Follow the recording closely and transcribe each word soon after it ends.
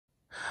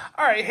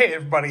All right, hey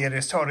everybody, it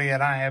is Tony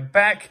and I am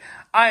back.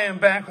 I am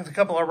back with a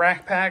couple of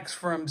rack packs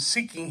from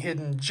Seeking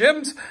Hidden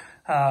Gems.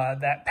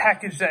 That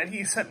package that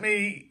he sent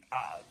me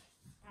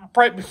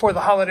right before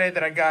the holiday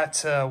that I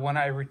got when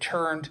I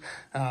returned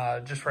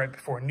just right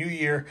before New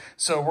Year.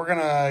 So we're going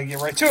to get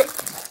right to it.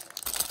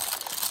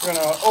 We're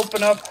going to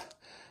open up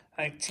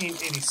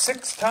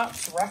 1986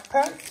 Topps rack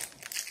pack.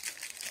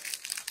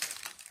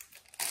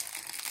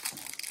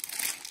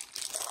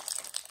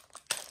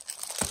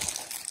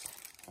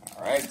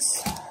 All right.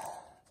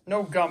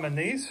 No gum in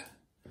these.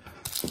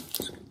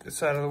 Let's get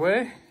this out of the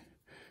way.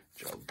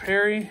 Joe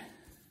Perry,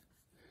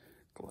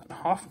 Glenn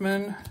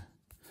Hoffman,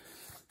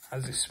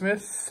 Ozzie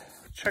Smith,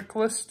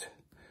 Checklist,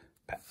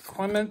 Pat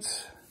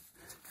Clements.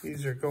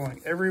 These are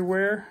going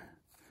everywhere.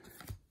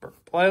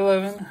 Burt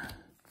Blyleven,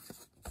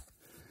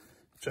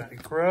 Johnny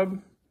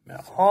Grubb,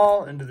 Mel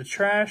Hall, Into the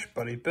Trash,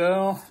 Buddy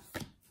Bell,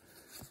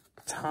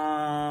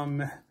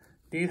 Tom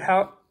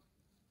Niedenfer,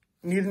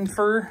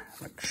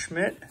 Mike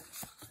Schmidt,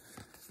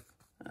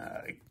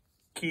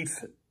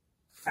 Keith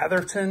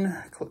Atherton,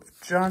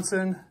 Cliff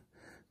Johnson,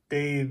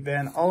 Dave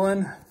Van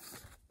Ullen,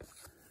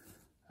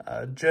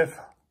 Jeff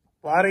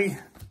Lottie,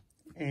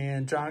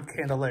 and John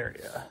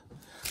Candelaria.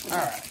 All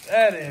right,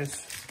 that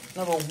is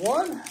number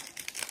one.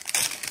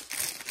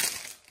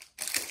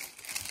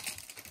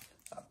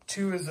 Up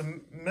two is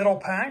the middle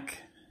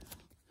pack.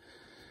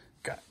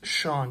 Got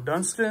Sean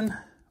Dunston,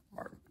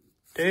 Mark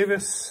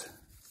Davis,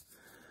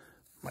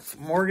 Mike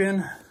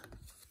Morgan,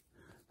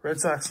 Red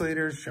Sox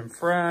leaders, Jim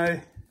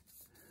Fry,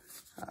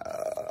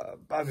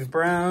 Bobby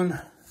Brown,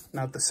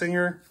 not the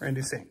singer,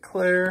 Randy St.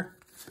 Clair,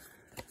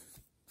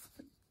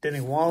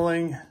 Denny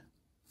Walling,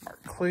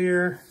 Mark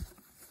Clear.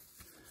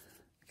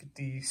 Get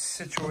these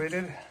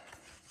situated.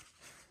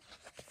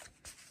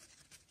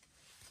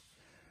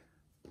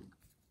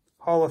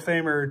 Hall of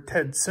Famer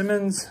Ted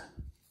Simmons,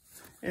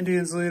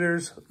 Indians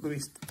leaders,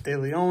 Luis De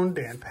Leon,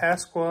 Dan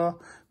Pasqua,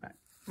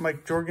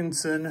 Mike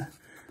Jorgensen,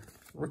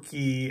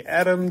 Ricky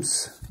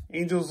Adams,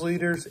 Angels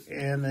leaders,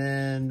 and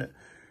then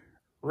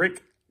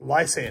Rick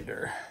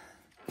Lysander.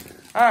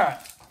 All right,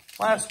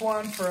 last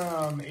one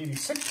from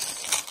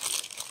 86.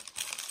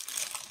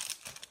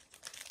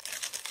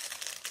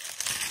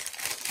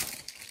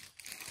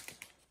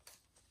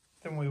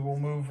 Then we will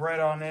move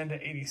right on into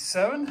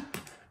 87.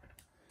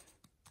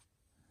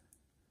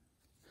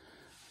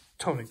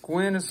 Tony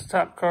Gwynn is the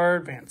top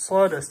card, Van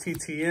Slood,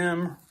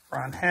 STTM,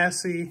 Ron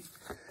Hassey,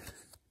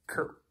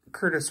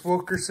 Curtis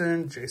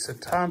Wilkerson, Jason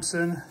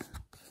Thompson,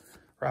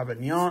 Robin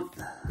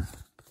Yount,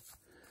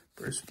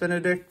 Bruce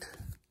Benedict,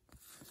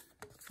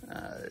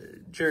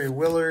 Jerry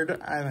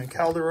Willard, Ivan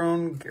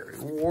Calderon, Gary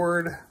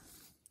Ward,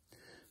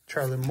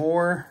 Charlie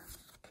Moore,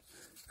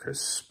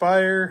 Chris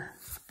Spire,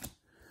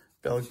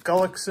 Bill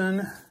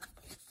Gullickson,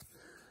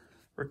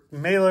 Rick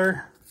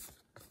Mailer,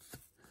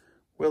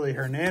 Willie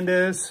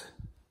Hernandez,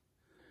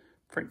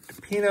 Frank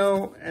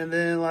DePino, and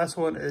then last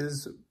one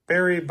is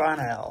Barry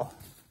Bonnell.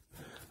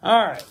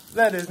 All right,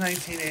 that is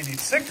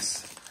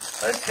 1986.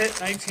 Let's hit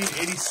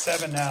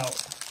 1987 now.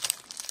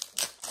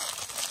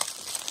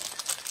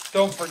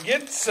 Don't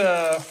forget,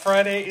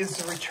 Friday is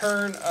the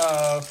return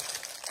of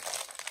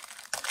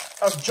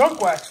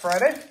Junk Wax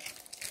Friday.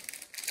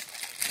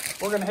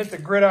 We're going to hit the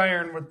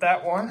gridiron with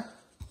that one.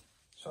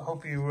 So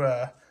hope you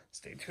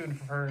stay tuned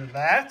for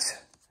that.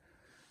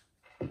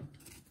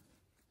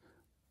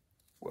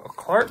 Will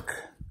Clark,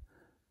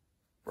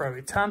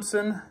 Robbie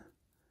Thompson,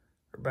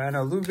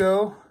 Urbano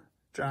Lugo,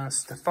 John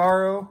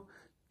Stefaro,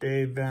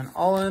 Dave Van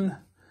Ullen,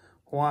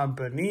 Juan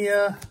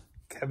Bonilla,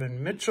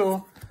 Kevin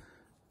Mitchell,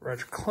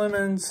 Roger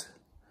Clemens,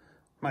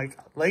 Mike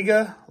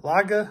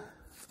Laga,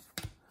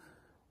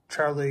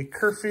 Charlie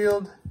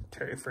Kerfield,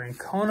 Terry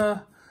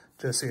Francona,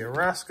 Jesse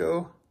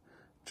Orozco,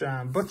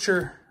 John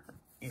Butcher,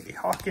 Andy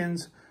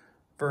Hawkins,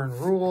 Vern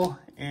Rule,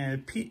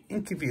 and Pete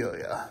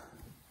Incaviglia.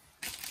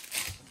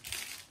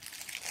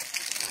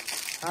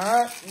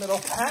 All right, middle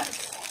pack.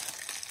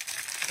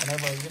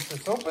 Whenever I get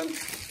this open.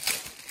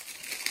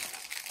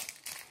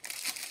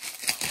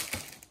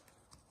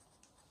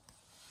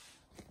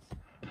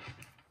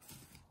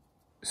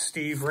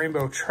 Steve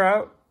Rainbow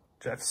Trout,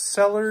 Jeff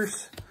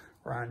Sellers,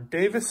 Ron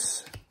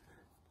Davis,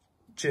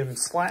 Jim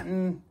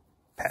Slatton,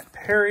 Pat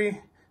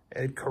Perry,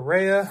 Ed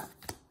Correa,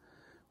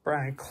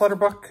 Brian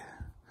Clutterbuck,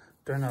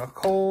 Darnell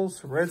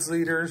Coles, Reds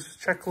leaders,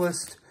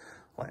 Checklist,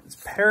 Lance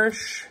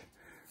Parrish,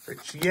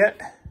 Rich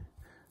Yett,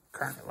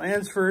 Carney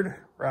Lansford,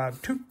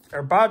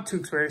 Bob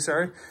Tewksbury,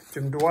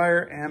 Jim Dwyer,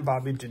 and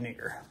Bobby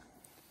Denier.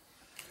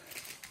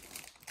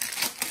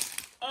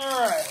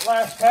 All right,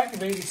 last pack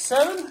of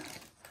 87.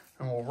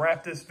 And we'll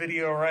wrap this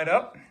video right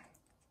up.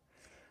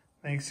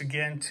 Thanks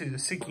again to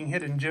Seeking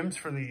Hidden Gems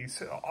for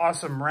these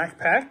awesome rack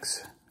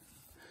packs.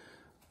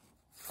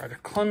 Roger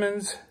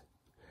Clemens,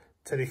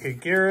 Teddy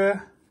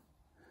Higuera,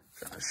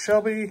 John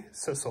Shelby,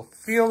 Cecil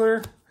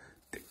Fielder,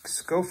 Dick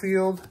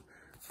Schofield,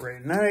 Ray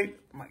Knight,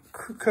 Mike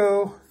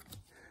Krukow,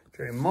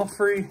 Jerry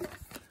Mumphrey,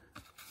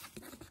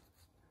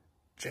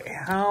 Jay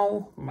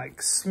Howell,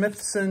 Mike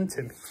Smithson,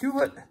 Tim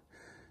Hewlett,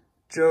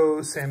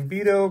 Joe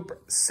Sambito,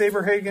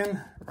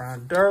 Saberhagen,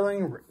 Ron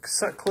Darling, Rick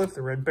Sutcliffe,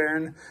 the Red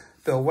Baron,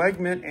 Bill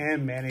Wegman,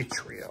 and Manny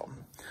Trio.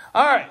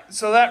 All right,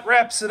 so that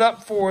wraps it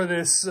up for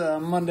this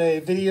Monday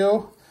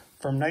video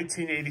from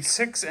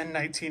 1986 and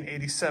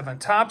 1987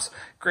 tops.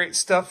 Great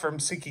stuff from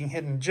Seeking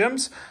Hidden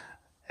Gems.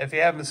 If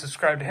you haven't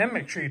subscribed to him,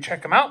 make sure you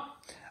check him out.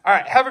 All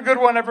right, have a good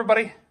one,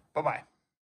 everybody. Bye-bye.